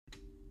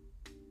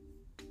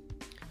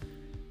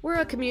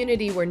We're a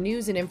community where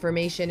news and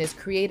information is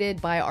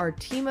created by our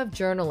team of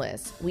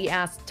journalists. We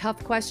ask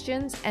tough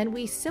questions and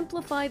we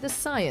simplify the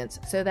science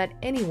so that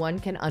anyone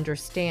can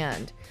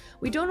understand.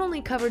 We don't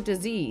only cover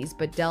disease,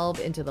 but delve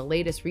into the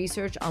latest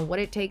research on what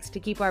it takes to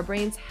keep our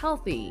brains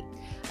healthy.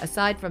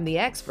 Aside from the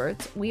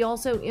experts, we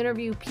also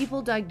interview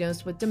people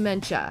diagnosed with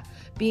dementia.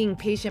 Being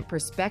Patient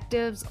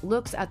Perspectives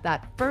looks at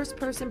that first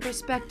person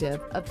perspective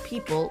of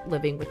people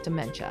living with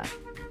dementia.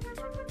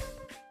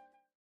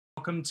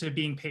 Welcome to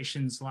Being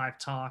Patient's live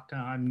talk.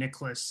 I'm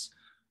Nicholas,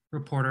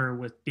 reporter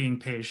with Being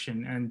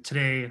Patient, and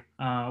today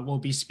we'll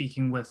be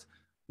speaking with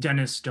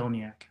Dennis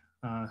Doniak,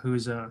 who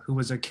was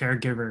a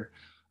caregiver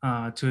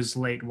to his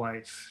late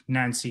wife,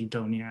 Nancy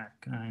Doniak,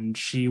 and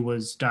she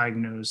was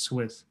diagnosed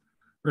with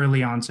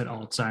early onset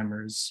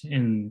Alzheimer's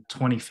in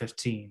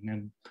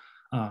 2015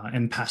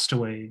 and passed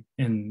away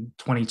in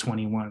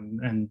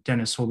 2021. And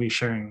Dennis will be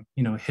sharing,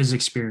 his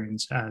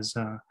experience as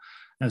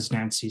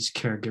Nancy's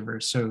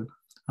caregiver. So.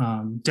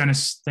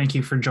 Dennis, thank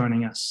you for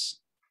joining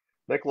us.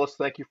 Nicholas,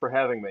 thank you for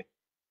having me.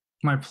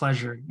 My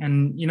pleasure.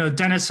 And,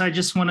 Dennis, I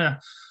just want to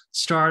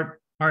start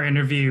our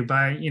interview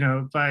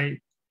by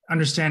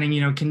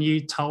understanding, can you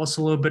tell us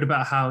a little bit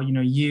about how,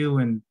 you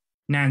and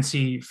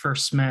Nancy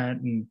first met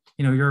and,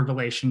 your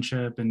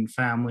relationship and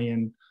family,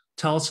 and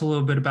tell us a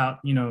little bit about,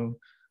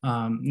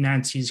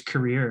 Nancy's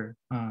career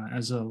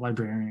as a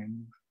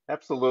librarian.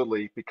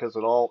 Absolutely, because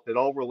it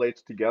all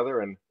relates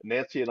together. And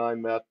Nancy and I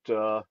met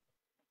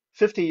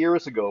 50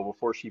 years ago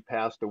before she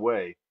passed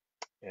away,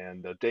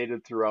 and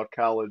dated throughout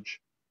college,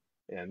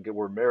 and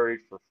were married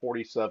for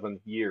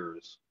 47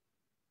 years.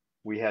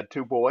 We had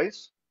two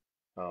boys,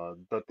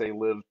 but they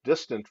lived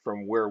distant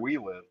from where we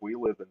live. We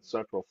live in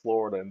Central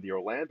Florida in the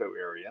Orlando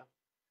area.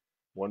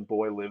 One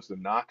boy lives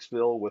in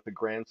Knoxville with a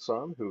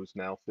grandson who's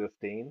now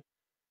 15.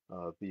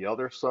 The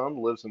other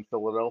son lives in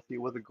Philadelphia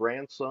with a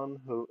grandson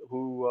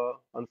who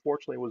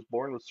unfortunately was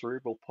born with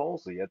cerebral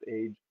palsy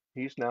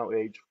he's now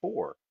age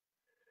 4.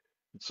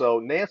 So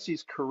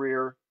Nancy's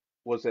career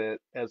was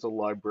as a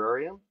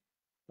librarian.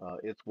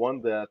 It's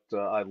one that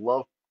I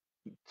love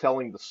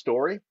telling the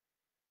story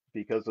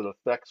because it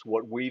affects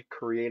what we've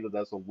created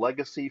as a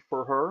legacy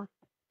for her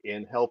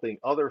in helping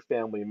other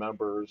family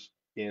members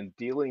in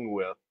dealing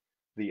with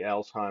the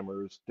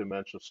Alzheimer's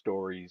dementia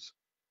stories,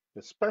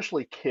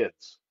 especially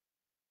kids.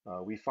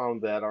 We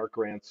found that our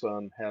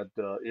grandson had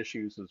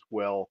issues as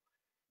well,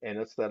 and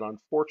it's that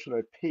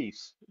unfortunate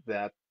piece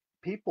that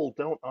people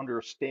don't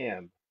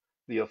understand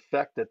the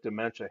effect that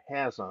dementia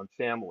has on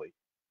family.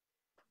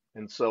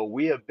 And so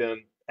we have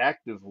been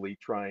actively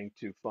trying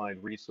to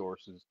find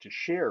resources to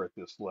share at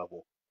this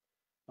level.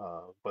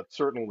 But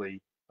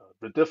certainly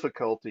the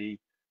difficulty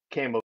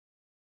came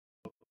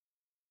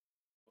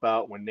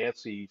about when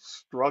Nancy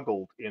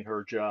struggled in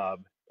her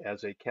job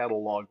as a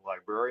catalog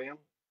librarian,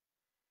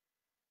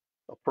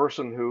 a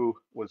person who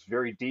was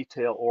very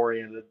detail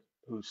oriented,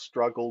 who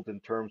struggled in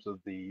terms of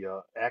the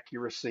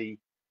accuracy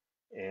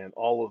and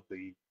all of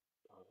the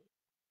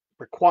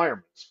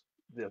requirements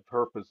of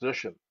her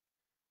position.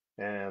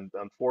 And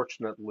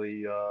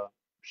unfortunately,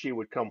 she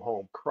would come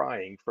home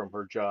crying from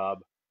her job.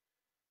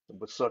 It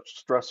was such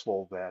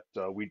stressful that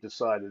we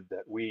decided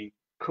that we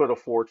could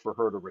afford for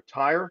her to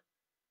retire.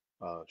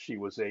 She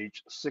was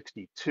age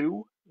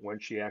 62 when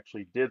she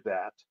actually did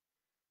that.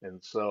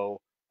 And so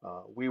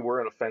we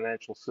were in a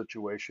financial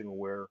situation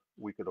where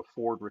we could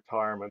afford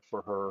retirement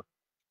for her,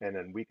 and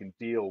then we can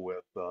deal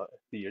with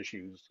the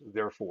issues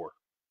therefore.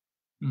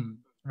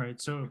 Right.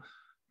 So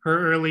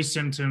her early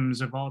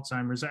symptoms of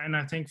Alzheimer's, and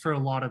I think for a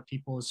lot of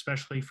people,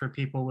 especially for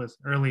people with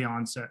early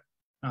onset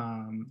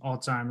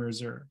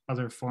Alzheimer's or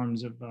other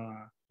forms of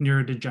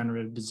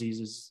neurodegenerative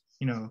diseases,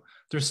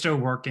 they're still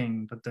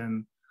working, but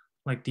then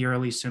like the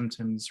early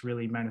symptoms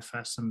really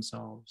manifest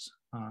themselves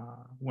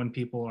when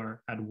people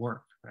are at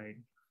work, right?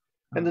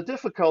 And the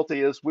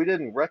difficulty is we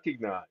didn't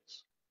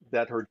recognize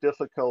that her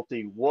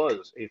difficulty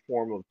was a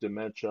form of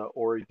dementia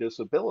or a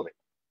disability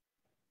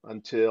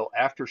until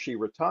after she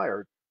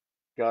retired,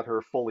 got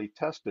her fully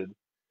tested,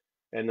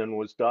 and then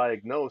was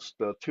diagnosed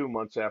 2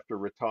 months after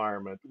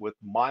retirement with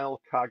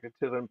mild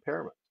cognitive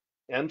impairment,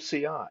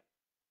 MCI.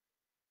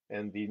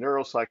 And the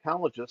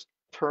neuropsychologist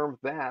termed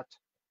that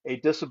a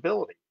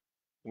disability.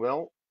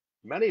 Well,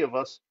 many of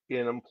us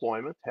in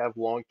employment have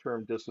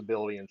long-term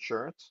disability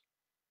insurance,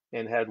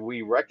 and had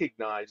we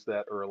recognized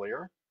that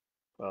earlier,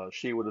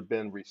 she would have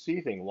been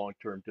receiving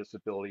long-term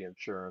disability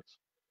insurance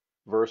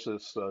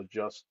versus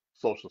just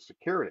Social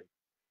Security.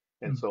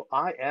 And so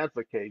I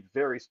advocate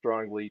very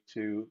strongly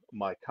to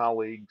my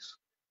colleagues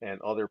and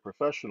other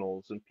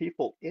professionals and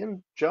people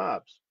in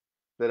jobs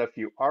that if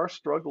you are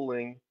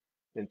struggling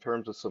in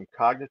terms of some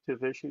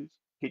cognitive issues,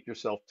 get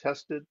yourself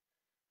tested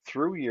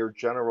through your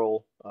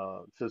general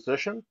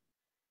physician.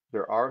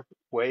 There are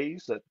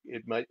ways that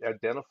it might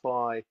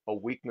identify a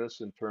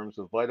weakness in terms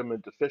of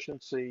vitamin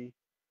deficiency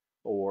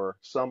or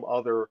some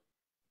other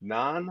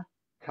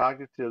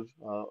non-cognitive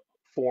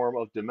form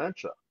of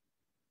dementia.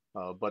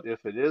 But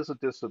if it is a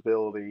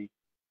disability,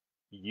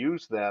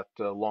 use that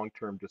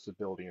long-term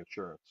disability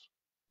insurance.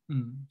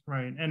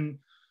 Right. And,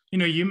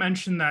 You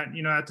mentioned that,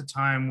 at the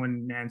time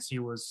when Nancy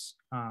was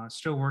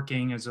still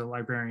working as a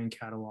librarian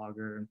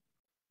cataloger,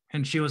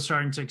 and she was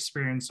starting to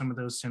experience some of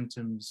those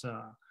symptoms,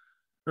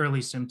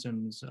 early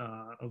symptoms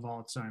of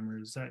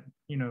Alzheimer's, that,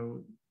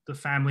 the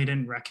family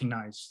didn't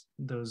recognize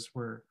those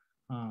were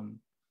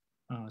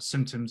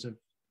symptoms of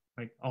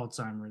like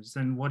Alzheimer's.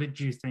 Then what did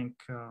you think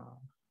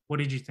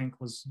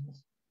was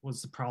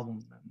the problem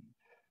then?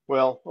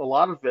 Well, a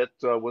lot of it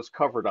was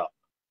covered up.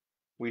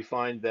 We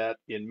find that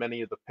in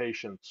many of the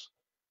patients,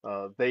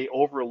 they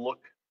overlook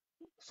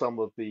some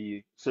of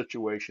the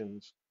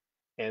situations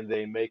and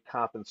they make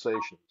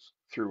compensations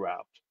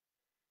throughout.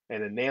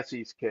 And in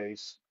Nancy's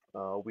case,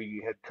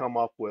 we had come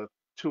up with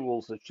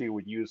tools that she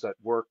would use at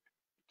work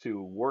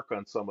to work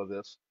on some of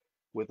this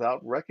without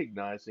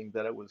recognizing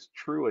that it was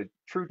a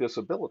true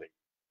disability.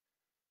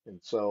 And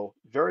so,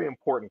 very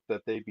important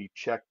that they be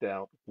checked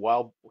out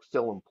while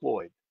still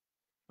employed,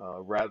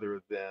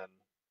 rather than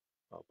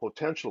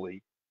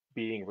potentially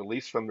being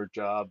released from their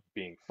job,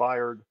 being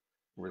fired,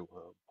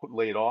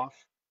 laid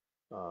off,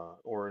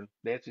 or in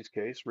Nancy's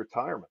case,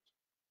 retirement.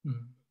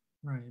 Mhm.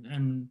 Right.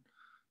 And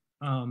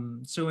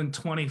so in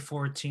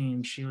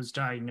 2014, she was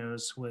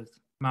diagnosed with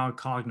mild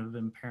cognitive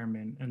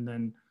impairment. And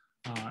then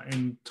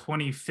in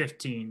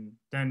 2015,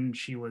 then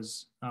she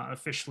was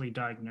officially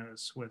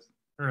diagnosed with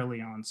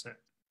early onset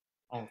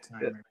Uh,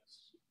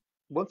 Alzheimer's.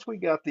 Once we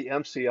got the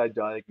MCI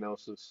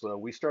diagnosis,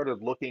 we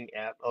started looking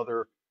at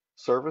other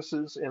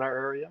services in our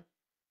area,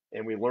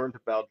 and we learned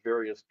about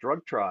various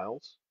drug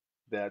trials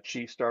that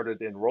she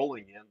started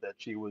enrolling in that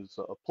she was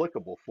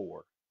applicable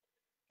for.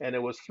 And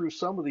it was through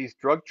some of these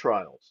drug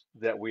trials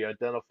that we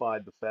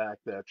identified the fact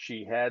that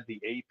she had the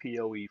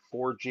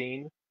APOE4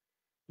 gene,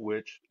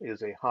 which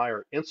is a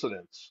higher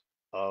incidence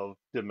of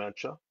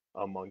dementia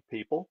among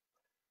people.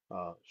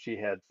 She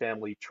had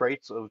family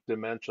traits of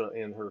dementia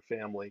in her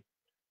family,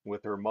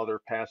 with her mother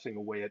passing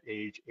away at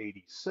age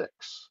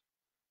 86.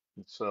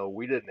 And so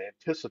we didn't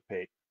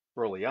anticipate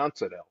early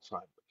onset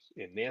Alzheimer's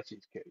in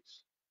Nancy's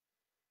case.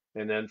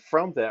 And then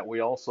from that, we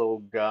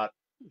also got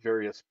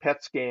various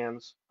PET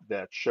scans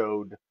that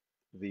showed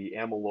the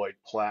amyloid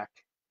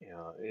plaque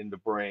in the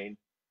brain.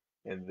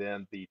 And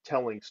then the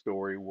telling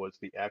story was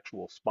the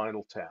actual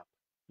spinal tap,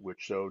 which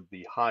showed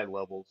the high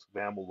levels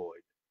of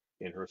amyloid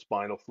in her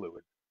spinal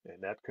fluid.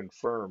 And that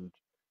confirmed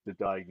the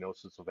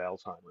diagnosis of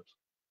Alzheimer's.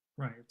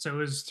 Right. So it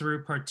was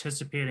through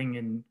participating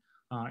in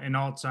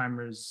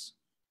Alzheimer's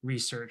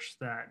research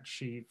that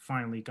she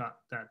finally got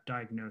that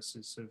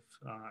diagnosis of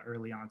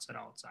early onset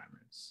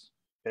Alzheimer's.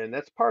 And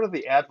that's part of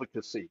the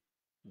advocacy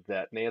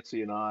that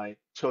Nancy and I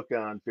took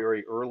on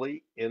very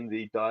early in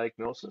the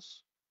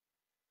diagnosis.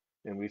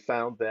 And we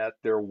found that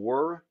there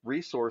were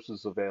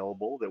resources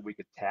available that we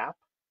could tap,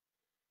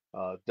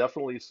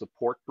 definitely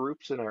support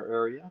groups in our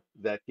area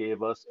that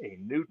gave us a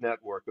new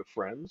network of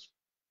friends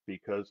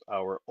because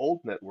our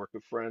old network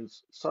of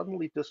friends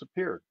suddenly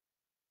disappeared,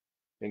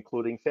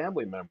 including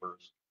family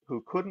members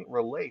who couldn't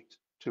relate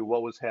to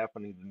what was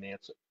happening to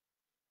Nancy.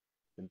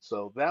 And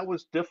so that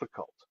was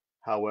difficult.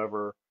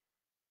 However,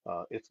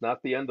 it's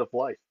not the end of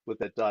life with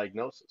that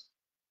diagnosis.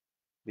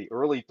 The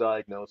early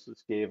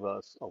diagnosis gave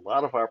us a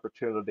lot of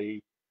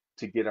opportunity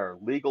to get our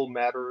legal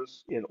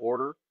matters in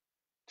order,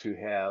 to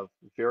have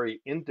very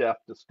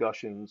in-depth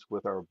discussions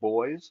with our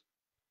boys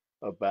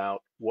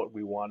about what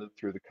we wanted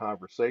through the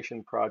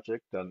Conversation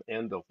Project on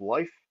end of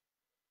life,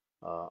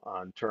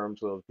 on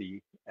terms of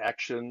the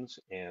actions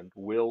and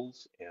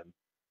wills and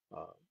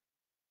uh,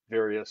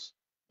 various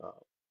uh,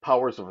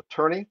 powers of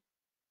attorney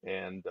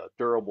and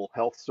durable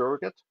health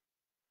surrogate.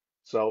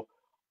 So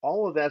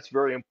all of that's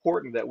very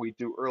important that we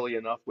do early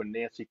enough when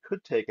Nancy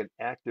could take an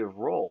active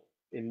role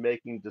in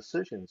making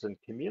decisions and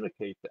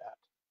communicate that.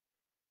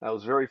 I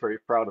was very, very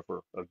proud of her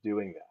of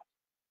doing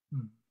that.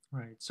 Hmm.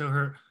 Right. So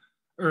her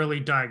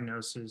early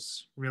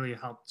diagnosis really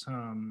helped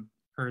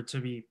her to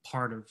be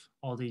part of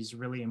all these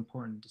really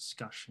important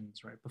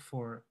discussions right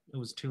before it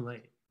was too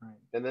late. Right.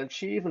 And then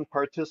she even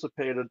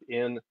participated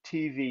in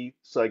TV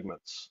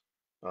segments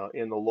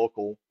in the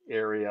local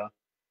area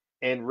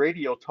and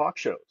radio talk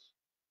shows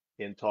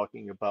in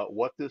talking about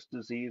what this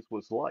disease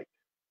was like.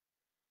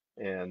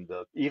 And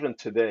even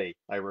today,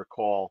 I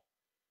recall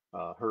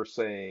her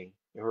saying,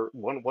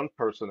 one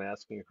person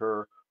asking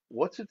her,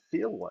 "What's it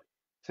feel like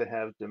to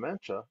have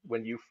dementia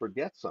when you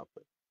forget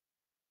something?"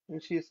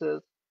 And she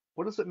says,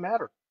 "What does it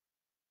matter?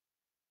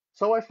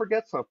 So I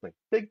forget something,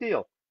 big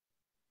deal,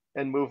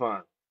 and move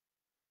on."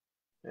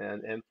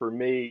 And for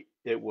me,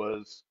 it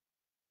was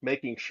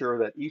making sure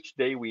that each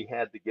day we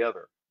had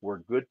together were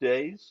good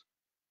days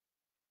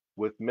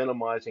with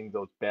minimizing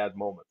those bad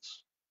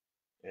moments.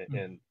 Hmm.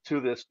 And to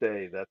this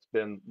day, that's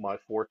been my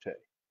forte.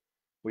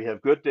 We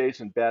have good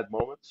days and bad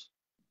moments,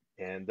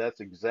 and that's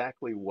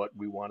exactly what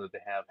we wanted to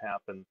have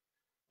happen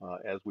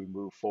as we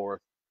move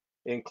forth,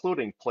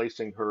 including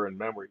placing her in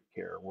memory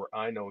care, where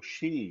I know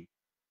she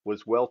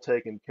was well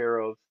taken care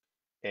of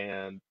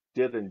and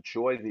did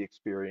enjoy the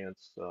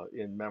experience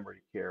in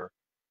memory care,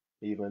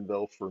 even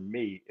though for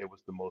me it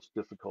was the most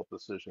difficult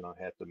decision I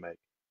had to make.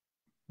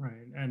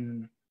 Right.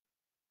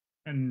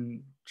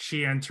 And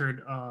she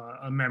entered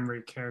a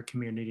memory care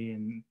community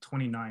in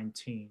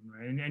 2019,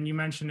 right? And you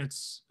mentioned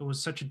it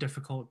was such a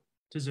difficult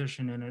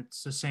decision, and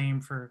it's the same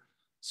for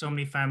so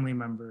many family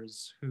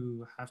members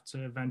who have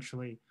to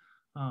eventually,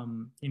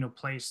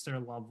 place their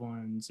loved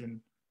ones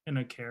in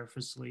a care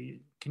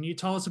facility. Can you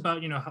tell us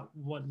about,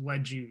 what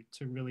led you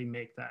to really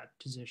make that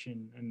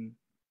decision? And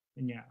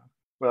yeah.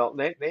 Well,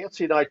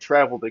 Nancy and I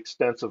traveled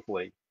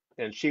extensively,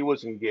 and she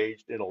was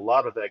engaged in a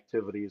lot of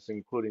activities,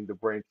 including the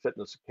Brain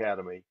Fitness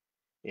Academy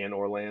in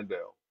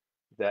Orlando,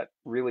 that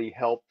really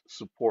helped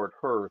support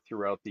her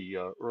throughout the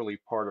early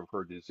part of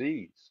her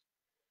disease.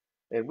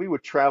 And we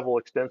would travel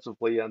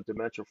extensively on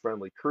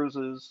dementia-friendly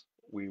cruises.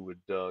 We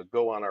would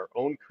go on our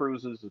own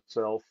cruises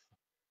itself,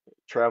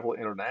 travel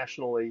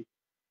internationally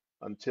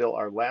until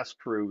our last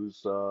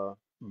cruise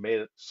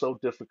made it so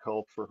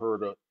difficult for her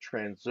to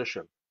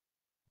transition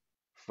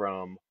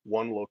from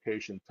one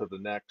location to the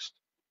next,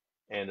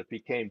 and it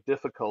became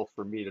difficult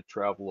for me to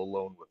travel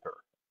alone with her.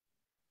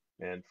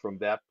 And from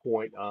that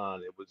point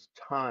on, it was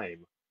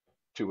time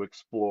to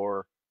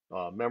explore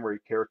memory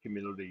care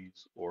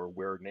communities or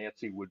where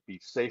Nancy would be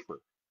safer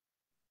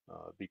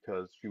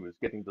because she was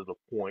getting to the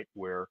point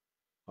where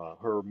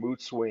her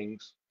mood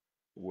swings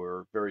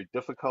were very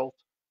difficult.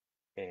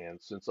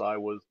 And since I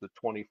was the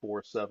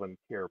 24/7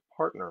 care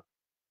partner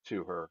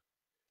to her,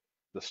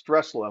 the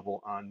stress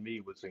level on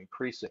me was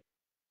increasing.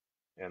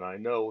 And I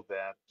know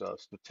that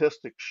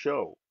statistics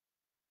show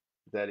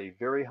that a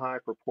very high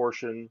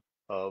proportion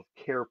of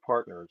care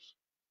partners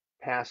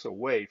pass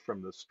away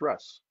from the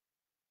stress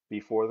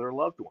before their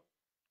loved one.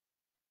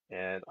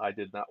 And I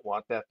did not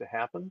want that to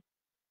happen.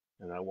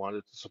 And I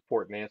wanted to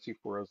support Nancy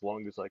for as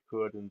long as I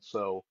could. And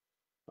so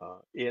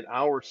in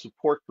our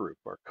support group,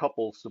 our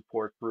couples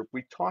support group,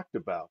 we talked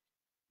about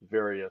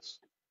various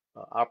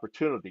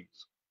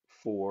opportunities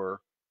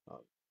for uh,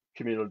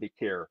 community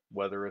care,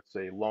 whether it's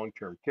a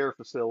long-term care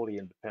facility,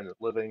 independent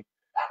living,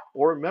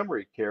 or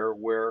memory care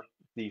where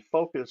the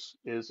focus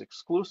is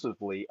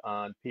exclusively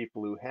on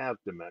people who have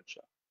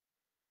dementia.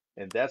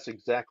 And that's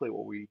exactly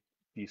what we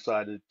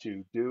decided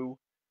to do,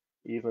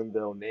 even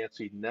though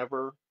Nancy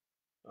never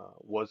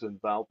was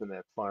involved in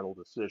that final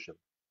decision.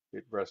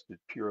 It rested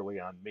purely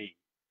on me.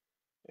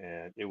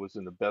 And it was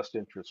in the best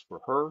interest for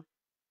her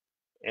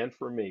and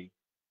for me.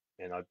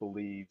 And I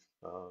believe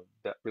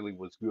that really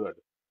was good.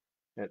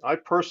 And I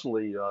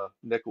personally,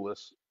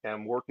 Nicholas,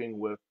 am working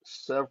with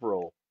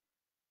several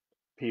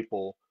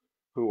people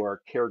who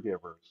are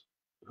caregivers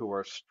who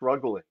are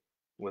struggling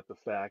with the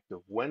fact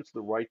of when's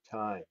the right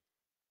time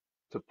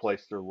to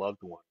place their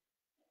loved one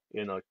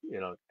in a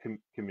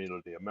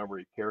community, a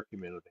memory care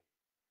community.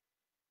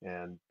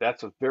 And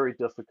that's a very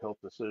difficult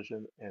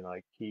decision, and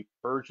I keep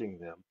urging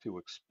them to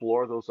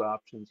explore those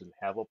options and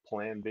have a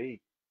plan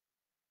B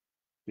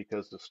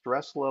because the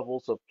stress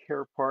levels of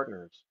care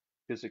partners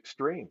is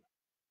extreme.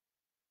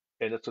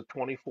 And it's a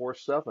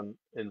 24/7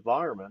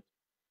 environment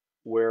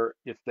where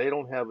if they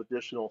don't have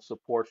additional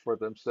support for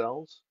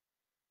themselves,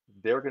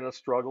 they're going to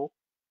struggle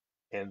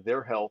and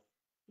their health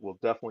will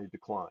definitely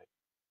decline.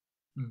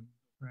 Mm,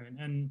 right.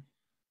 And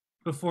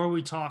before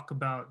we talk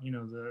about,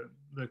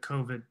 the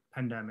COVID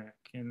pandemic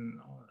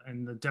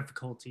and the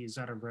difficulties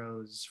that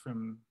arose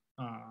from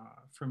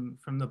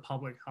the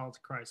public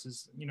health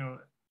crisis,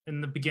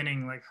 in the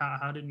beginning, like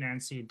how did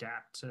Nancy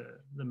adapt to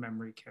the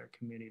memory care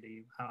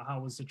community?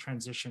 How was the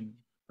transition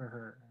for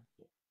her?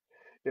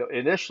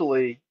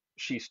 Initially,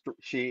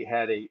 she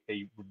had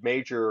a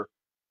major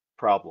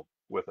problem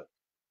with it.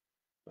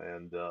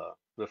 And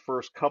the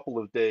first couple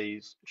of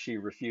days, she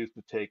refused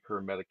to take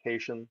her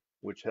medication,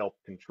 which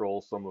helped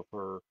control some of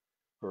her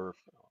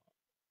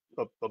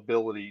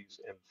abilities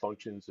and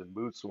functions and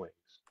mood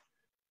swings.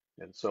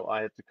 And so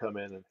I had to come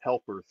in and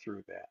help her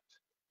through that.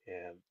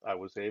 And I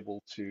was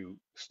able to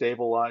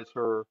stabilize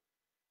her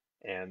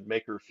and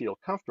make her feel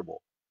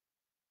comfortable.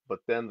 But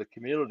then the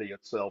community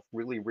itself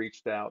really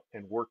reached out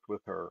and worked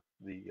with her.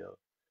 The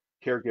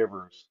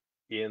caregivers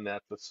in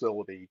that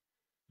facility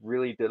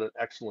really did an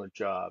excellent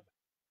job.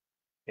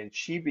 And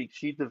she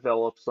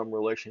developed some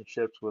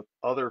relationships with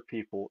other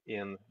people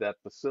in that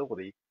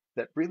facility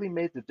that really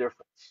made the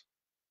difference.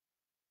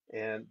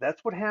 And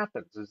that's what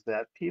happens is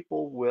that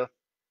people with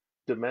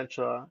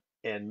dementia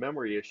and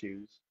memory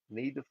issues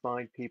need to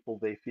find people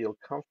they feel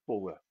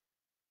comfortable with.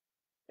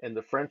 And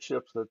the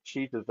friendships that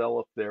she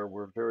developed there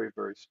were very,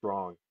 very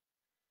strong.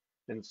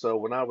 And so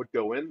when I would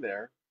go in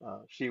there,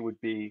 she would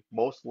be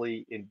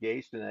mostly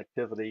engaged in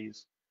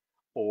activities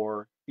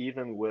or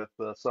even with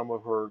some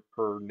of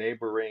her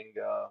neighboring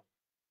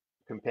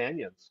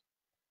companions.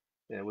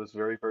 And it was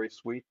very, very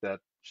sweet that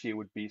she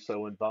would be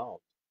so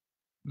involved.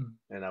 Mm,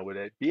 And I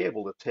would be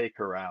able to take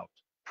her out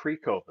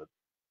pre-COVID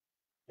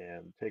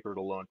and take her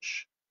to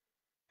lunch,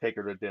 take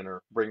her to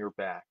dinner, bring her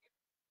back.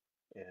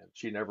 And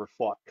she never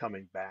fought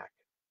coming back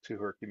to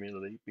her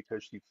community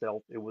because she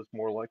felt it was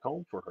more like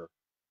home for her.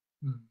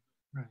 mm,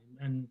 right.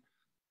 And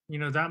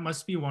that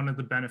must be one of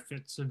the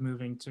benefits of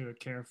moving to a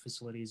care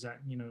facility is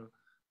that,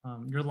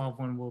 your loved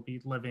one will be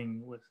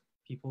living with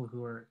people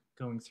who are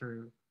going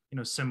through,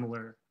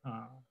 similar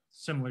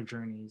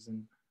journeys.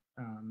 And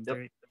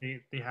Yep.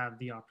 They have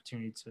the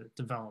opportunity to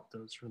develop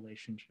those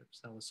relationships.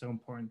 That was so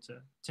important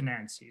to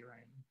Nancy,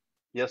 right?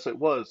 Yes, it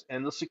was.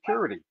 And the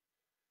security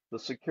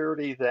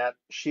that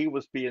she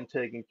was being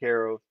taken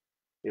care of,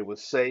 it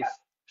was safe.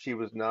 She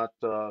was not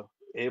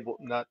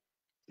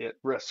at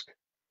risk.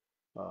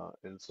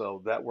 And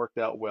so that worked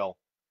out well.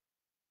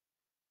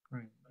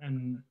 Right.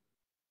 And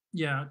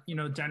yeah,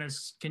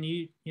 Dennis, can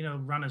you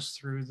run us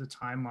through the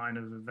timeline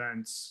of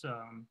events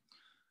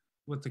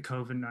with the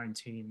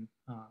COVID-19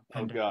 Oh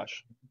pandemic?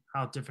 gosh.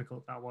 How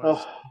difficult that was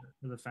Oh,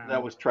 for the that family.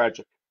 was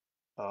tragic.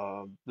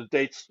 The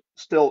date's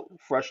still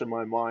fresh in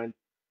my mind.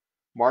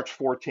 March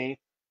 14th,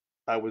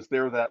 I was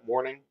there that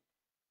morning.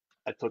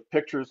 I took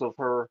pictures of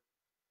her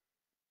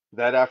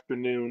that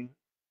afternoon.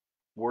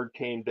 Word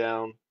came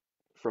down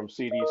from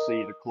CDC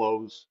to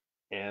close,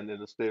 and in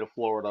the state of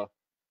Florida,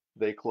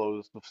 they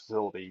closed the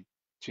facility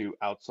to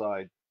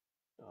outside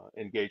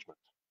engagement.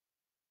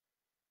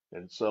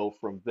 And so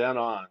from then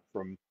on,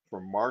 from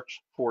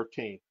March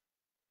 14th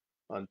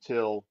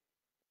until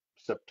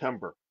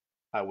September,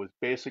 I was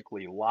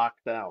basically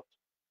locked out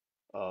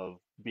of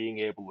being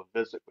able to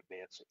visit with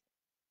Nancy.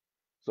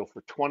 So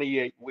for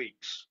 28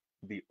 weeks,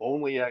 the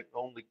only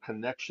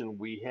connection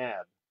we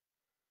had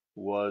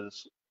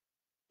was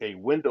a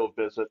window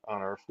visit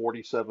on our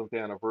 47th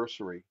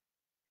anniversary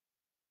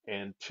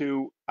and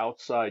two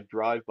outside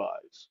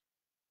drive-bys,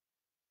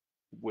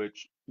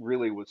 which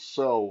really was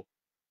so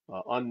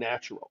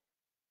unnatural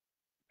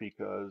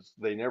because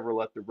they never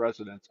let the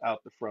residents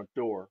out the front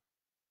door,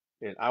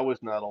 and I was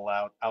not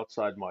allowed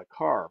outside my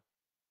car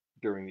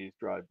during these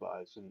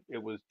drive-bys, and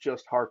it was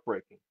just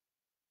heartbreaking.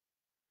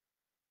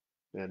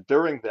 And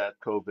during that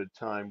COVID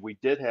time, we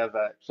did have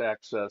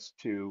access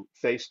to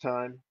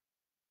FaceTime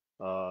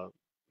uh,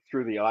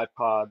 through the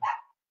iPod,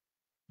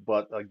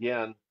 but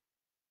again,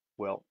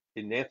 well,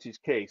 in Nancy's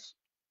case,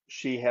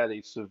 she had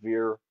a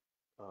severe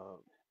uh,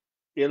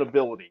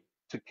 inability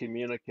to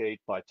communicate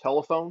by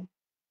telephone,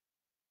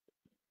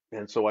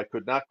 and so I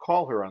could not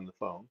call her on the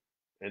phone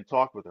and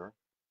talk with her,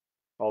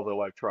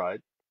 although I've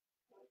tried.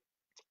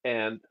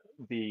 And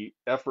the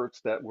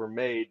efforts that were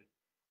made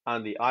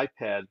on the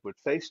iPad with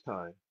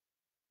FaceTime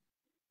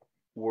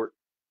were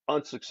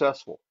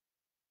unsuccessful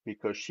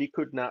because she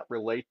could not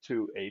relate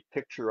to a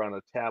picture on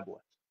a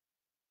tablet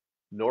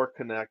nor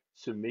connect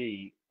to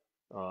me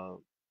uh,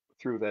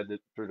 through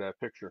that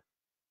picture.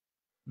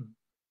 Mm.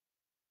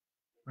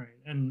 Right.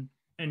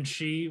 And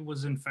she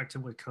was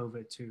infected with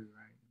COVID too,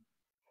 right?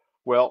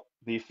 Well,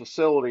 the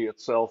facility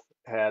itself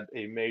had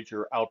a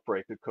major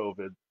outbreak of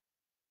COVID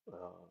uh,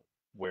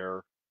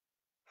 where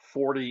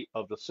 40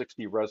 of the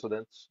 60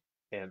 residents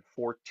and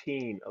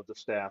 14 of the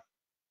staff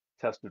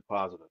tested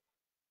positive.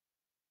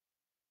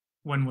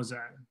 When was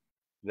that?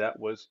 That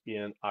was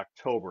in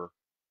October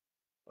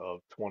of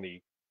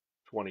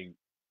 2020.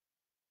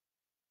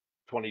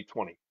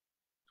 2020.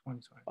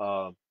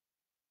 2020.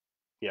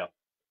 Yeah.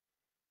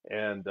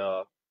 And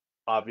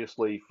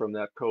obviously, from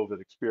that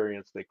COVID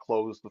experience, they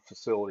closed the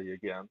facility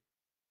again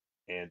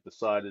and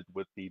decided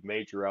with the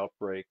major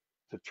outbreak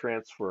to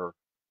transfer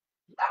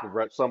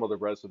some of the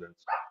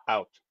residents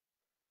out.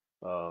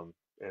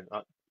 And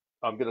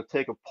I'm going to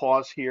take a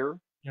pause here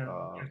Yeah, you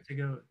uh, have to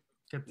go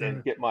get and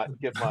the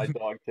get my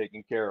dog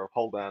taken care of.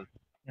 Hold on.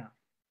 yeah.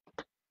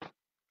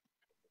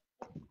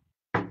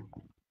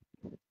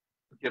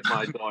 Get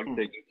my dog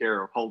taken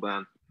care of. Hold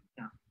on.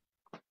 Yeah.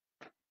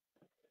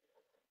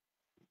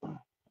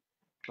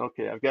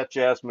 Okay, I've got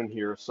Jasmine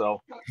here,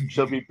 so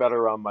she'll be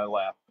better on my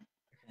lap.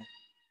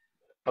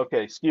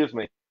 Okay, excuse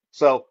me.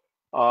 So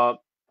uh,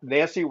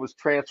 Nancy was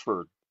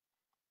transferred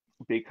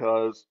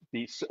because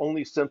the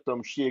only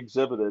symptom she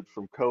exhibited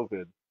from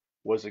COVID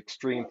was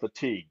extreme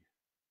fatigue.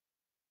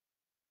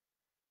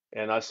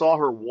 And I saw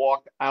her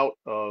walk out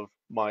of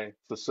my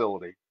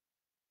facility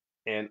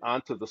and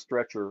onto the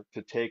stretcher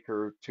to take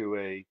her to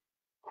a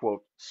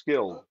quote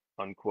skilled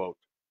unquote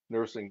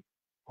nursing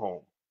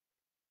home.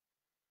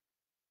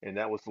 And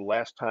that was the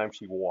last time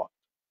she walked.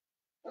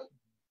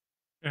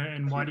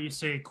 And why do you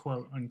say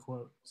quote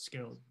unquote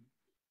skilled?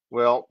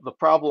 Well, the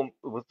problem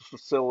with the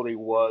facility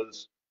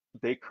was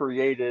they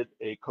created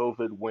a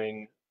COVID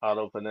wing out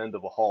of an end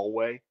of a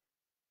hallway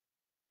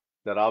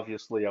that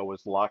obviously I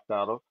was locked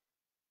out of.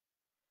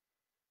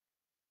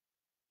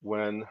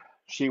 When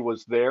she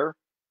was there,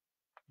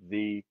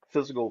 the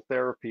physical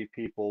therapy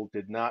people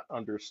did not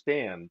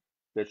understand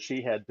that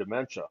she had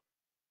dementia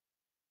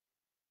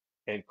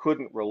and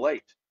couldn't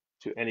relate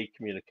to any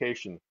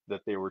communication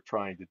that they were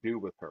trying to do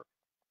with her.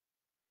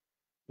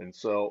 And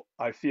so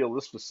I feel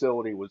this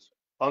facility was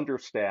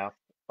understaffed,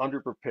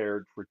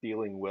 underprepared for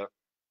dealing with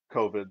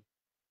COVID,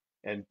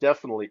 and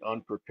definitely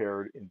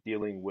unprepared in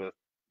dealing with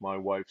my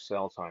wife's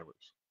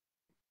Alzheimer's.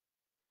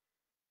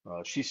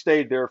 She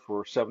stayed there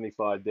for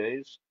 75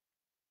 days,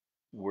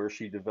 where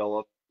she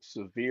developed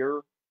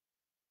severe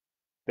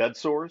bed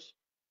sores.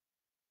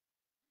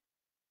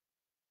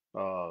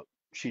 Uh,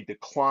 she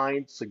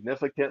declined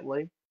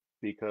significantly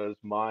because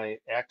my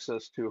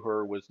access to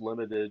her was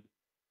limited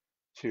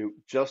to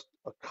just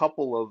a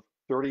couple of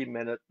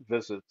 30-minute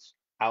visits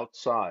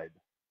outside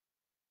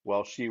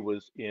while she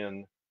was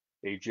in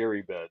a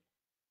jerry bed,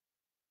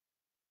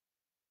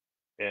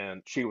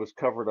 and she was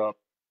covered up,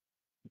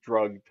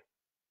 drugged,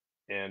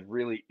 and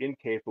really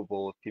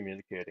incapable of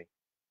communicating.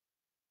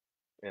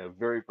 In a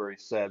very, very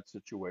sad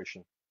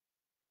situation.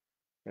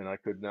 And I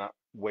could not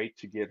wait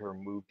to get her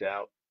moved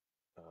out,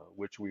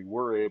 which we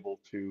were able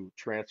to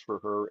transfer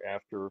her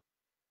after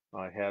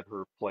I had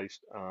her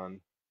placed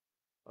on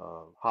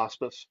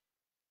hospice,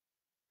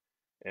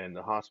 and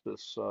the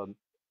hospice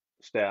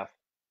staff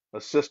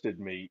assisted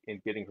me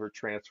in getting her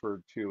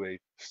transferred to a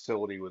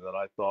facility that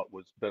I thought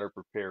was better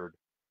prepared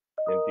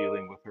in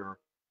dealing with her,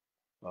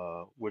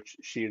 which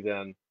she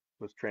then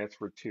was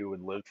transferred to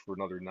and lived for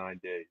another 9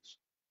 days.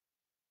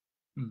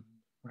 Mm,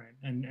 right.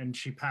 And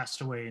she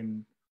passed away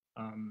in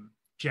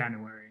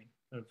January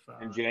of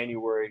In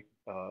January,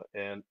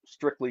 and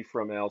strictly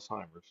from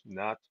Alzheimer's,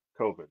 not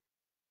COVID.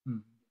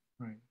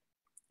 right.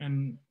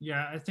 And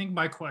yeah, I think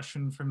my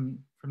question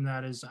from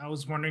that is, I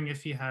was wondering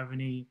if you have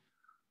any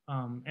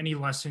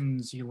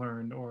lessons you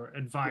learned or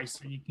advice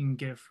that you can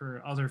give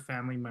for other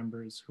family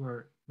members who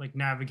are like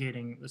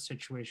navigating the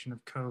situation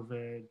of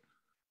COVID,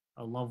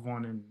 a loved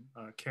one, and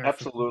care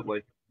for someone.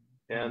 Absolutely.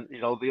 And,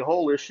 the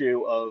whole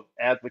issue of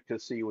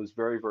advocacy was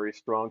very, very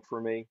strong for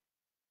me.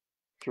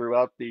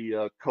 Throughout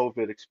the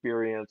COVID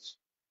experience,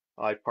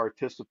 I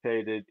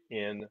participated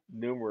in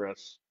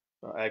numerous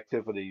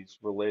activities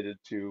related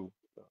to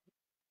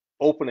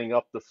opening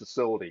up the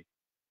facility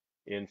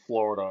in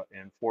Florida.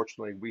 And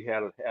fortunately, we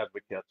had an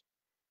advocate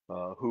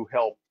who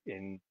helped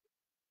in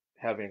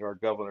having our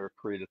governor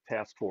create a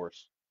task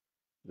force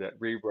that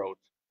rewrote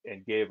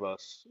and gave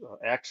us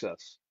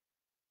access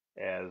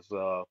as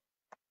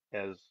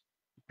as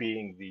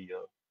being the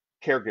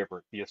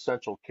caregiver, the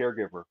essential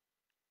caregiver.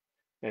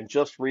 And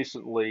just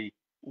recently,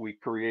 we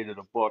created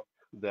a book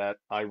that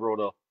I wrote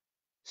a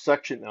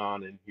section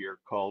on in here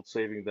called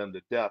Saving Them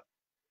to Death,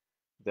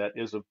 that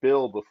is a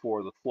bill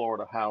before the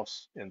Florida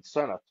House and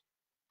Senate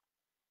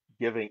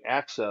giving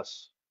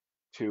access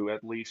to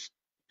at least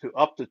to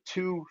up to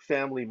two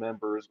family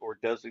members or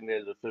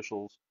designated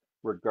officials,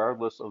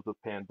 regardless of the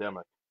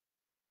pandemic.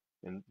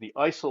 And the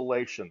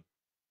isolation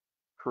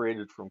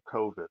created from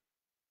COVID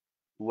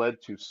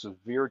led to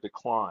severe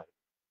decline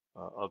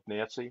of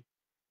Nancy,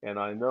 and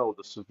I know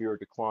the severe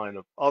decline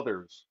of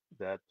others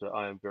that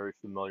I am very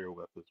familiar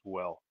with as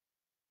well.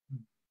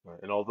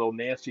 And although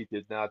Nancy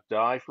did not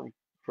die from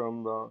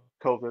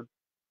COVID,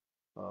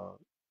 uh,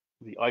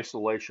 the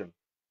isolation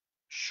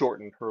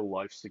shortened her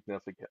life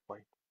significantly.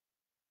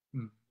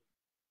 Mm,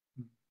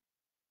 mm,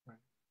 right.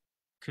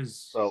 Because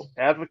So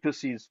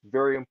advocacy is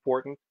very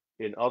important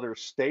in other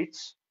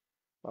states.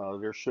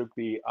 There should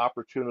be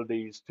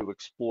opportunities to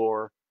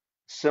explore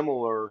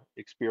similar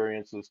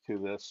experiences to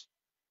this,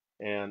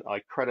 and I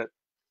credit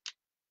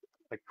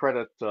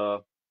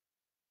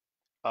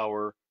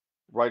our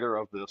writer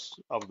of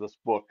this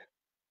book,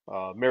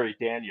 Mary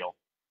Daniel,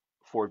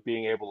 for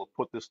being able to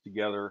put this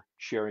together,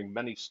 sharing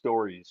many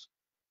stories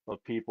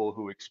of people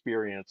who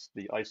experienced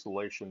the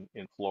isolation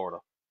in Florida.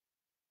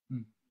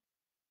 mm,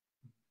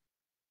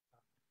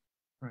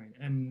 right.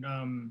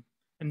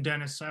 And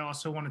Dennis, I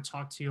also want to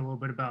talk to you a little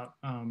bit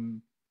about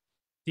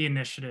the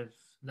initiative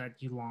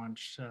that you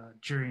launched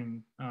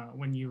during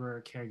when you were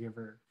a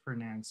caregiver for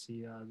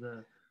Nancy,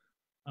 the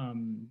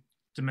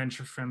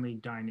dementia-friendly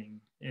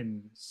dining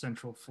in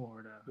Central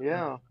Florida.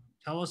 Yeah,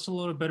 Tell us a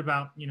little bit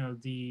about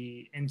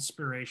the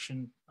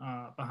inspiration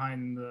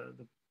behind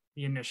the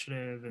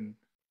initiative, and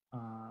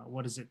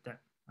what is it that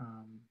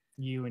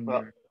you and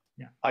well, your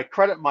yeah. I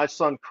credit my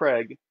son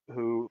Craig,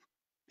 who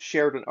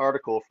shared an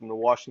article from the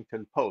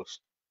Washington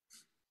Post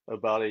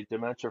about a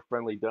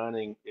dementia-friendly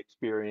dining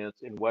experience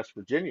in West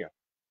Virginia.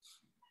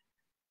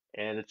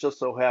 And it just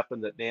so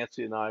happened that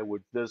Nancy and I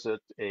would visit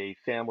a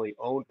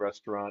family-owned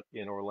restaurant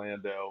in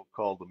Orlando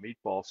called the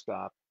Meatball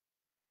Stop.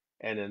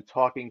 And in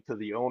talking to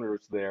the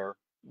owners there,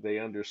 they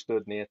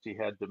understood Nancy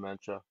had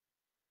dementia.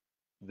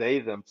 They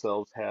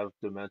themselves have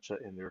dementia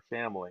in their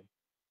family.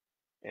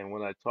 And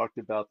when I talked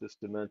about this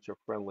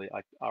dementia-friendly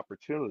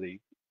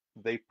opportunity,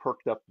 they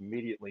perked up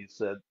immediately and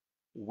said,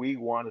 "We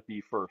want to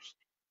be first."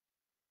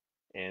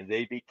 And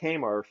they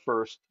became our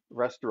first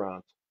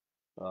restaurant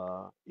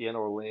in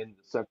Orlando,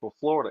 Central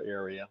Florida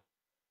area.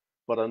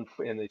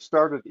 And they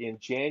started in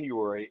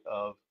January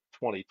of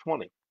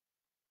 2020.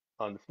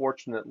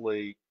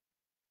 Unfortunately,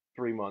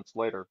 3 months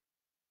later,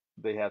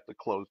 they had to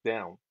close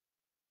down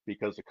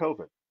because of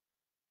COVID.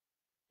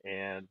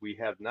 And we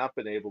have not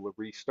been able to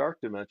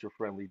restart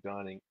dementia-friendly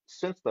dining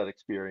since that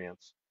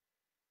experience.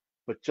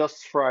 But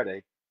just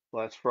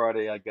last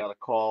Friday, I got a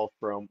call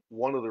from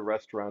one of the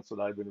restaurants that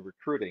I've been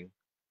recruiting,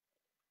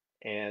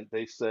 and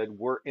they said,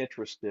 "We're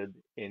interested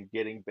in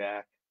getting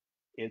back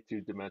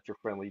into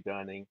dementia-friendly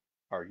dining.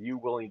 Are you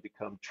willing to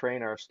come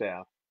train our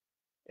staff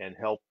and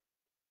help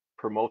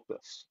promote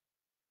this?"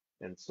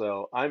 And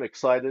so I'm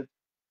excited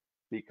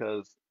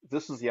because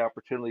this is the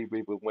opportunity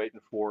we've been waiting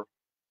for.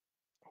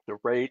 The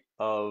rate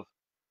of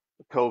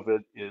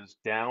COVID is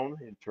down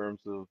in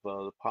terms of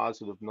the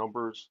positive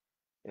numbers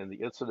and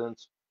the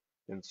incidents.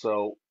 And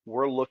so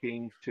we're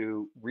looking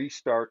to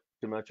restart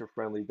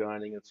dementia-friendly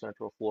dining in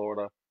Central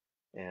Florida,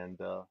 and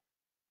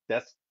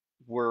that's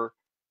where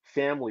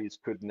families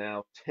could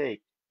now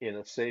take in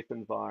a safe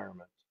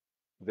environment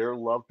their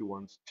loved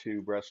ones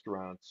to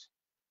restaurants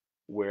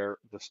where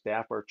the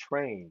staff are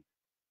trained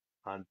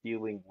on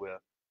dealing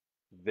with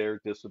their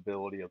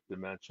disability of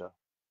dementia.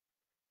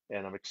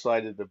 And I'm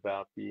excited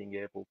about being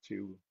able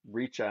to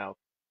reach out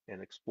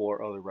and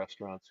explore other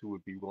restaurants who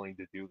would be willing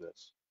to do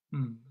this.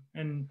 Mm.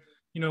 And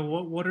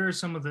what are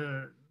some of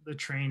the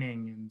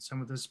training and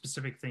some of the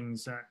specific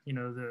things that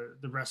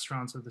the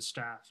restaurants or the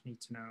staff need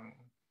to know?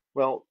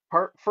 Well,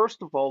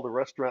 first of all, the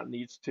restaurant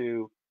needs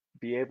to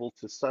be able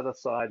to set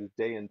aside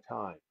a day and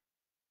time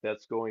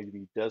that's going to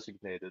be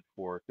designated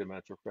for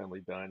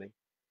dementia-friendly dining,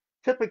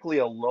 typically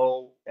a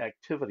low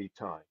activity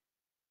time.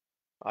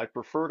 I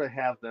prefer to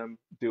have them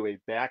do a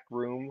back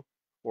room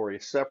or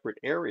a separate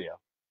area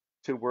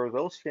to where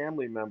those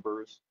family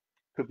members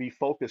could be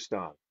focused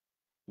on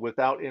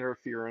without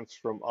interference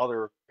from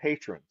other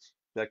patrons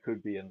that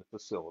could be in the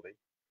facility.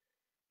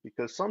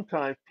 Because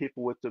sometimes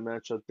people with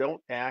dementia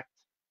don't act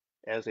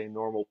as a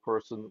normal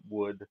person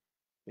would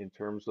in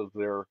terms of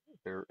their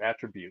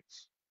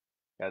attributes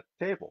at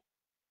the table.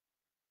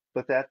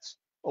 But that's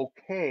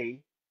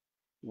okay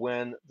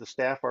when the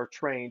staff are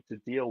trained to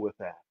deal with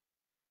that.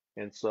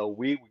 And so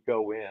we would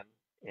go in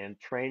and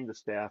train the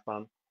staff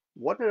on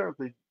what are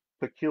the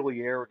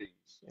peculiarities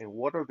and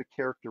what are the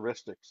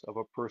characteristics of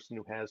a person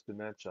who has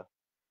dementia,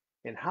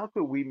 and how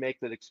could we make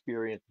that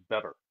experience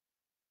better?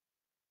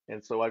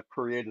 And so I've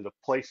created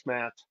a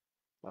placemat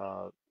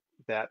uh,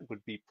 that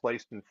would be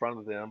placed in front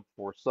of them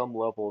for some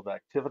level of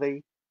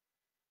activity.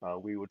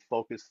 We would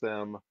focus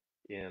them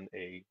in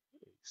a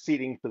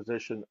seating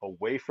position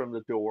away from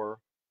the door.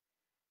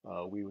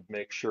 We would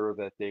make sure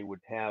that they would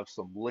have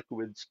some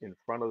liquids in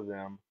front of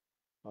them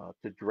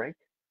to drink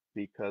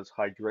because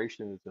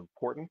hydration is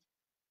important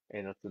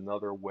and it's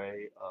another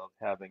way of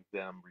having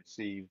them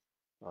receive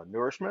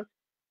nourishment.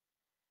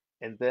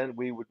 And then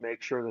we would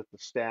make sure that the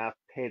staff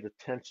paid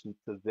attention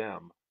to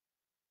them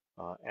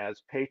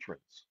as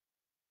patrons.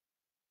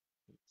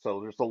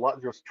 So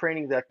there's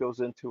training that goes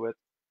into it,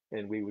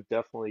 and we would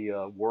definitely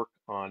work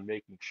on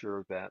making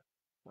sure that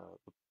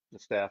the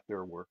staff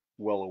there were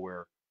well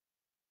aware.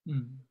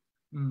 Mm.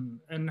 Mm.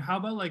 And how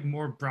about like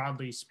more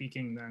broadly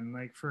speaking then,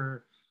 like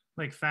for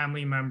like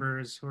family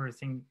members who are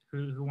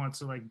who wants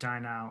to like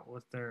dine out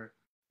with their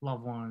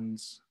loved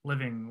ones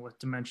living with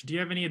dementia? Do you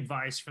have any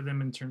advice for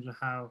them in terms of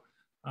how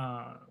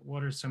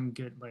what are some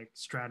good like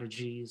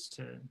strategies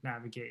to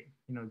navigate,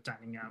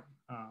 dining out?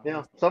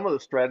 Yeah, some of the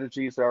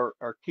strategies are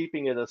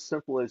keeping it as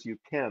simple as you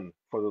can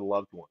for the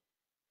loved one,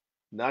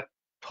 not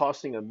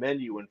tossing a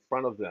menu in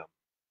front of them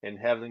and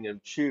having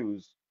them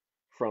choose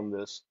from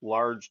this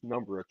large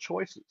number of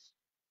choices,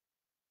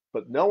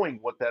 but knowing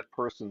what that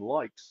person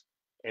likes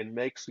and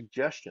make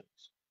suggestions.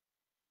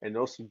 And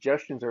those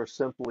suggestions are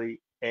simply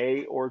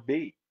A or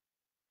B,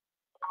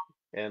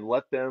 and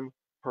let them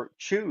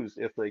choose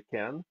if they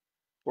can,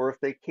 or if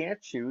they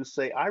can't choose,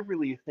 say, I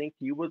really think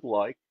you would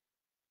like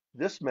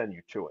this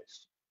menu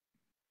choice.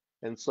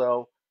 And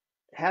so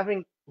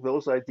having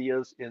those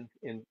ideas in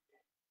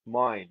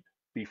mind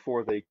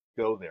before they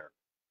go there,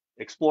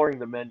 exploring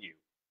the menu,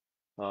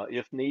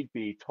 if need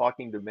be,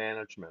 talking to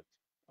management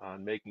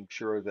on making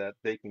sure that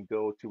they can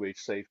go to a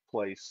safe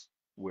place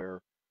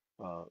where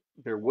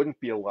there wouldn't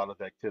be a lot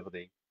of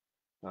activity,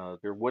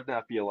 there would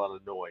not be a lot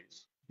of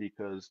noise,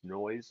 because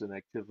noise and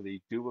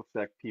activity do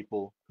affect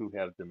people who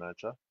have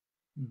dementia.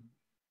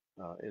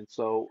 Mm. And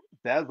so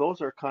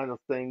those are kind of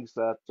things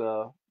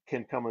that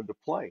can come into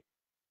play.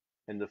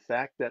 And the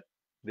fact that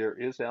there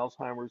is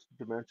Alzheimer's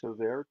dementia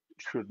there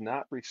should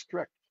not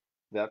restrict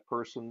that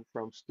person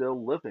from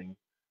still living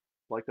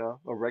like a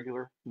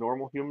regular,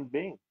 normal human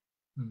being.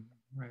 Mm.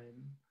 Right.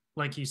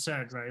 Like you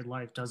said, right,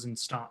 life doesn't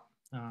stop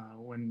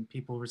when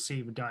people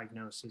receive a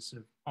diagnosis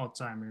of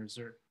Alzheimer's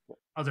or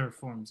other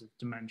forms of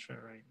dementia,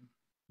 right?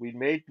 We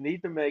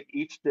need to make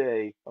each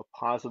day a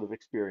positive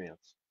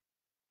experience.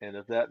 And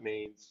if that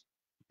means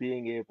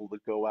being able to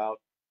go out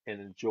and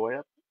enjoy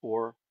it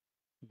or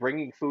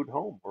bringing food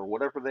home or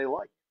whatever they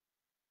like.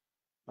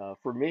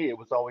 For me, it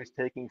was always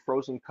taking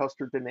frozen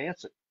custard to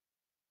Nancy.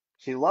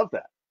 She loved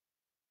that.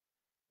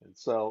 And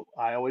so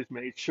I always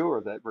made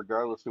sure that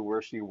regardless of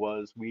where she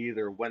was, we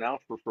either went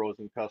out for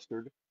frozen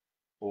custard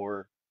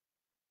or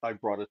I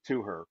brought it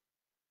to her,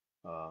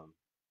 um,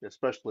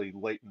 especially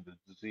late in the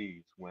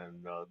disease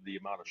when the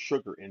amount of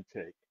sugar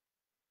intake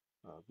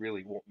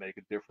really won't make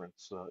a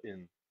difference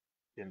in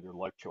their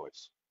life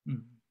choice.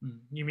 Mm-hmm.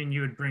 You mean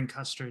you would bring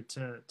custard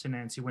to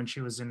Nancy when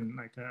she was in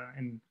like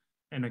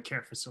in a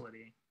care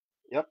facility?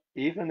 Yep,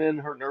 even in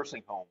her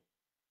nursing home,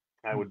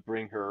 I would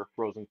bring her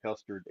frozen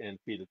custard and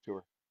feed it to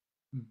her.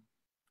 Mm.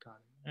 Got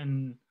it.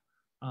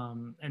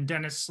 And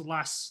Dennis,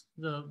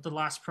 the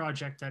last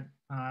project that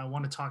I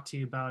want to talk to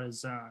you about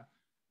is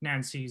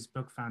Nancy's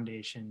Book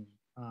Foundation,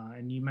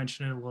 and you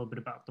mentioned a little bit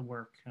about the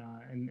work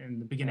in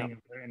the beginning Yep.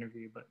 of the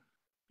interview. But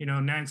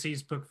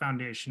Nancy's Book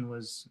Foundation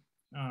was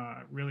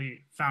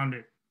really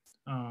founded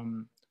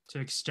to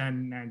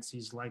extend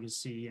Nancy's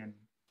legacy and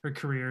her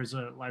career as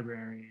a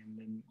librarian.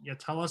 And yeah,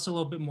 tell us a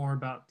little bit more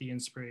about the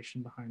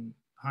inspiration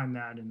behind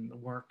that and the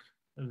work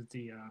of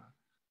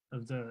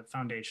the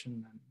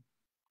foundation. Then.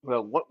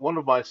 Well, one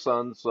of my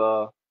sons,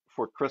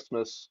 for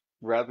Christmas,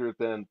 rather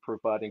than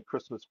providing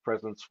Christmas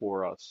presents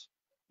for us,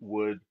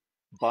 would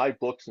buy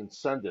books and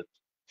send it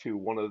to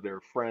one of their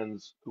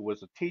friends who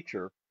was a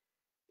teacher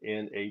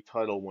in a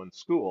Title I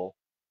school,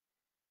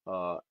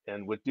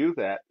 and would do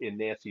that in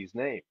Nancy's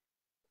name.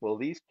 Well,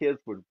 these kids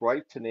would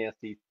write to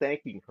Nancy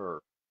thanking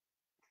her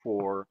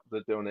for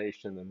the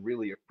donation and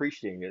really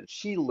appreciating it.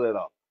 She lit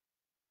up.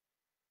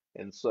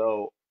 And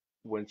so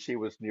when she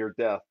was near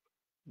death,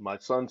 my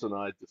sons and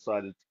I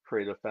decided to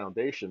create a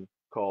foundation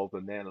called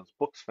the Nana's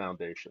Books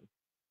Foundation.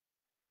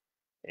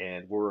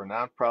 And we're a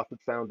nonprofit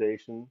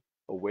foundation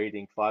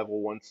awaiting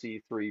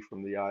 501c3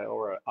 from the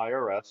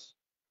IRS.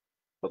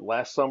 But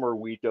last summer,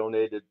 we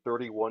donated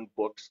 31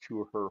 books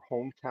to her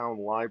hometown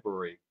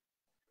library.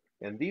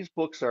 And these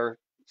books are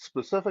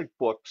specific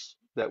books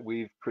that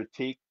we've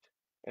critiqued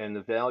and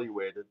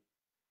evaluated.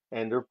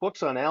 And they're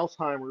books on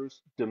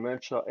Alzheimer's,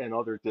 dementia, and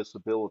other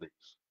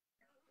disabilities.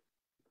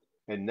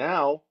 And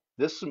now,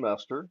 this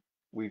semester,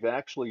 we've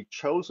actually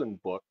chosen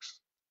books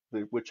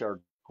which are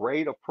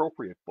grade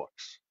appropriate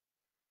books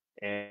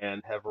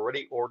and have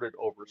already ordered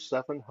over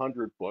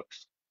 700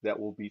 books that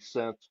will be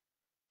sent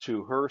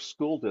to her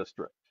school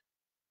district,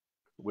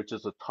 which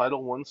is a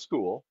Title I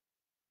school.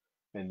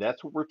 And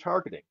that's what we're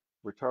targeting.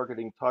 We're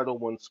targeting Title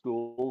I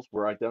schools.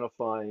 We're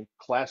identifying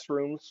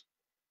classrooms.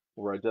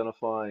 We're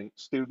identifying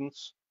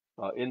students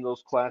in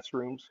those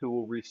classrooms who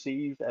will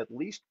receive at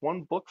least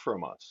one book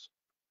from us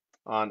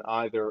on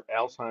either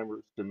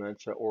Alzheimer's,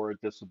 dementia, or a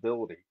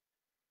disability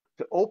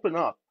to open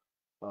up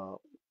uh,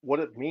 what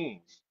it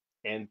means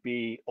and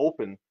be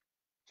open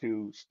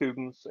to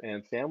students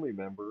and family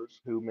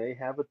members who may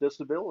have a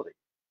disability.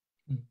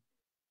 Mm.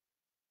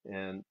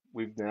 And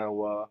we've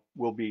now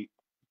will be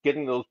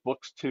getting those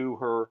books to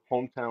her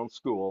hometown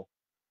school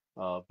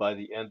by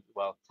the end,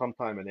 well,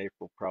 sometime in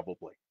April,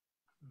 probably.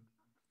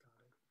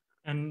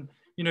 And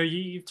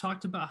you've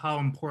talked about how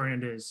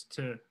important it is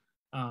to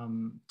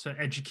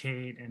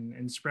educate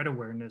and spread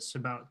awareness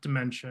about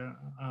dementia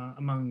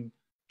among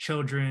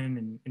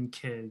children and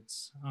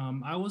kids.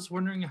 I was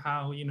wondering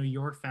how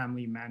your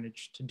family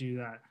managed to do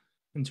that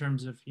in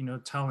terms of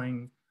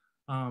telling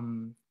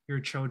your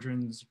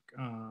children's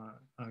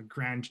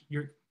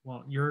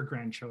your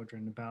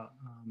grandchildren about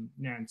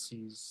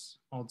Nancy's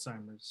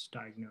Alzheimer's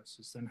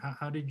diagnosis, and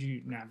how did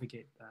you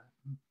navigate that?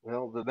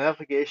 Well, the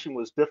navigation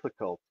was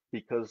difficult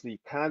because the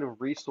kind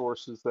of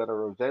resources that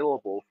are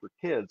available for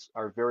kids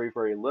are very,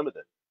 very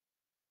limited.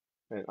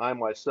 And I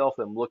myself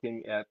am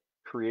looking at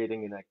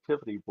creating an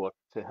activity book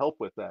to help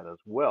with that as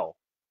well.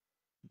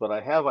 But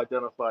I have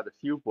identified a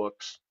few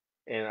books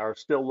and are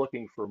still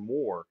looking for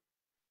more.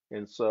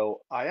 And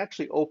so I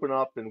actually open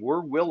up and we're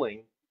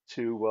willing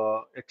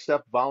to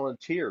accept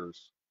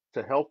volunteers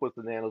to help with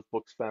the Nana's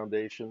Books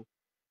Foundation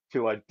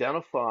to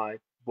identify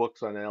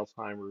books on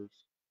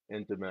Alzheimer's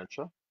and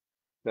dementia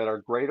that are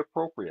grade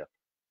appropriate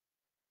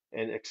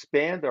and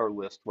expand our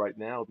list right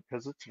now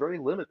because it's very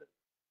limited.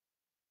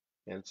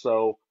 And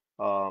so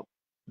uh,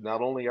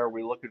 not only are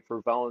we looking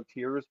for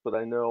volunteers, but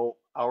I know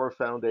our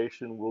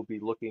foundation will be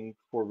looking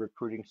for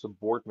recruiting some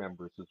board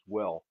members as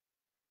well.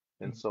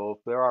 And so if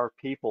there are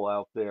people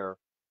out there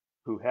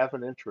who have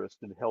an interest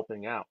in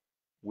helping out,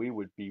 we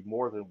would be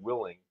more than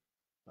willing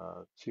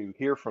to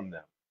hear from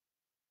them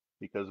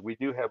because we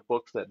do have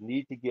books that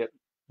need to get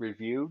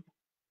reviewed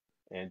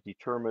and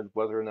determined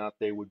whether or not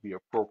they would be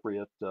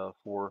appropriate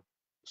for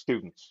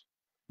students.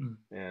 Mm.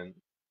 And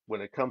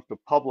when it comes to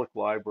public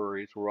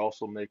libraries, we're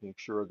also making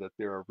sure that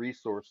there are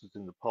resources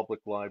in the public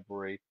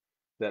library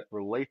that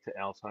relate to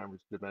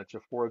Alzheimer's dementia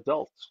for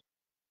adults.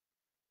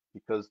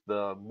 Because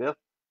the myth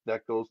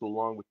that goes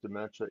along with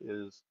dementia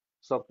is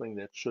something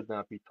that should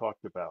not be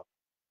talked about.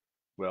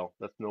 Well,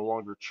 that's no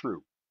longer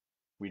true.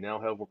 We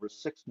now have over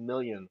 6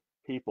 million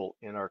people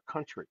in our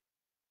country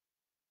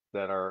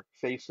that are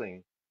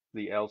facing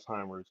the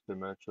Alzheimer's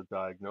dementia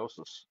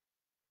diagnosis.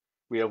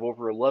 We have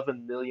over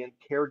 11 million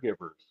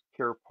caregivers,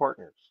 care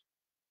partners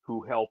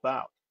who help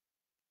out.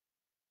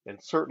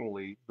 And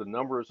certainly the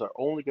numbers are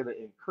only going to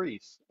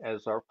increase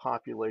as our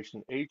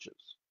population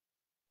ages.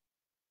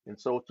 And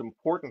so it's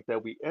important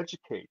that we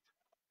educate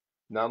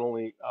not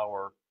only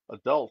our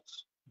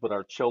adults, but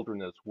our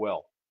children as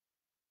well,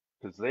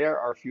 because they are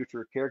our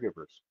future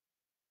caregivers.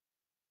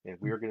 And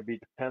we are going to be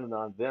dependent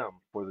on them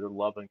for their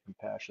love and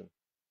compassion.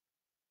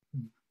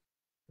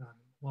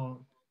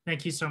 Well,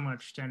 thank you so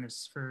much,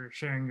 Dennis, for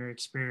sharing your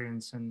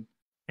experience and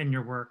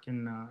your work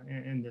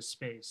in this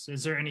space.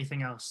 Is there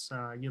anything else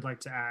you'd like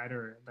to add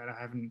or that I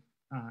haven't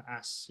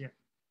asked yet?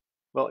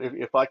 Well,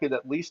 if I could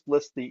at least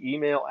list the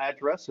email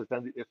address, if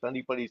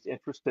anybody's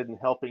interested in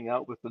helping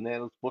out with the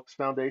Nana's Books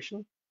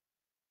Foundation,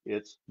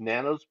 it's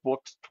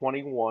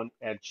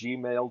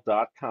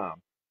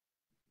nanasbooks21@gmail.com.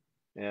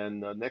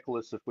 And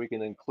Nicholas, if we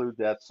can include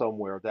that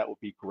somewhere, that would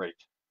be great.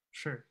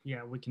 Sure.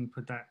 Yeah, we can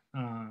put that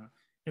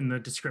in the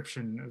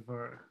description of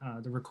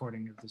the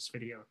recording of this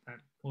video that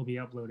will be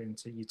uploaded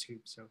to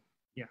YouTube. So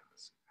yeah,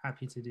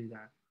 happy to do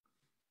that.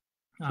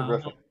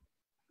 Terrific.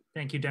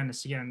 Thank you,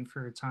 Dennis, again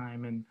for your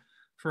time. And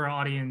for our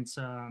audience,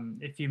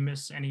 if you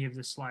miss any of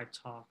this live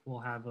talk, we'll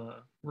have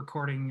a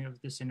recording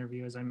of this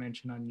interview, as I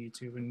mentioned, on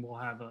YouTube, and we'll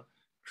have a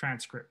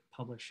transcript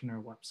published on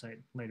our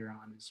website later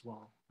on as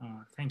well.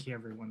 Thank you,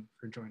 everyone,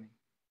 for joining.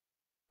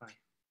 Bye.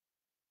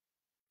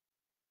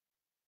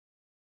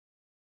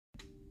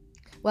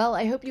 Well,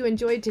 I hope you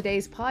enjoyed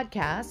today's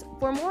podcast.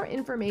 For more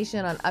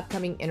information on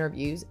upcoming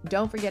interviews,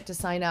 don't forget to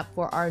sign up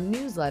for our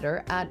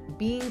newsletter at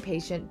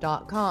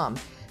beingpatient.com.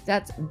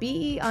 That's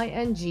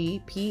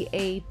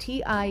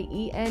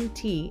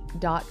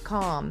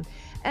beingpatient.com.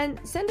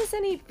 And send us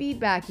any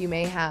feedback you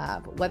may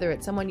have, whether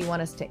it's someone you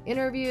want us to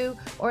interview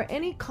or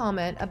any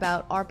comment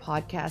about our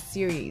podcast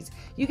series.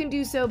 You can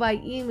do so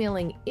by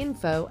emailing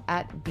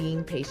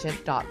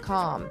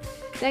info@beingpatient.com.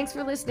 Thanks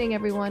for listening,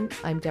 everyone.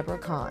 I'm Deborah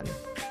Kahn.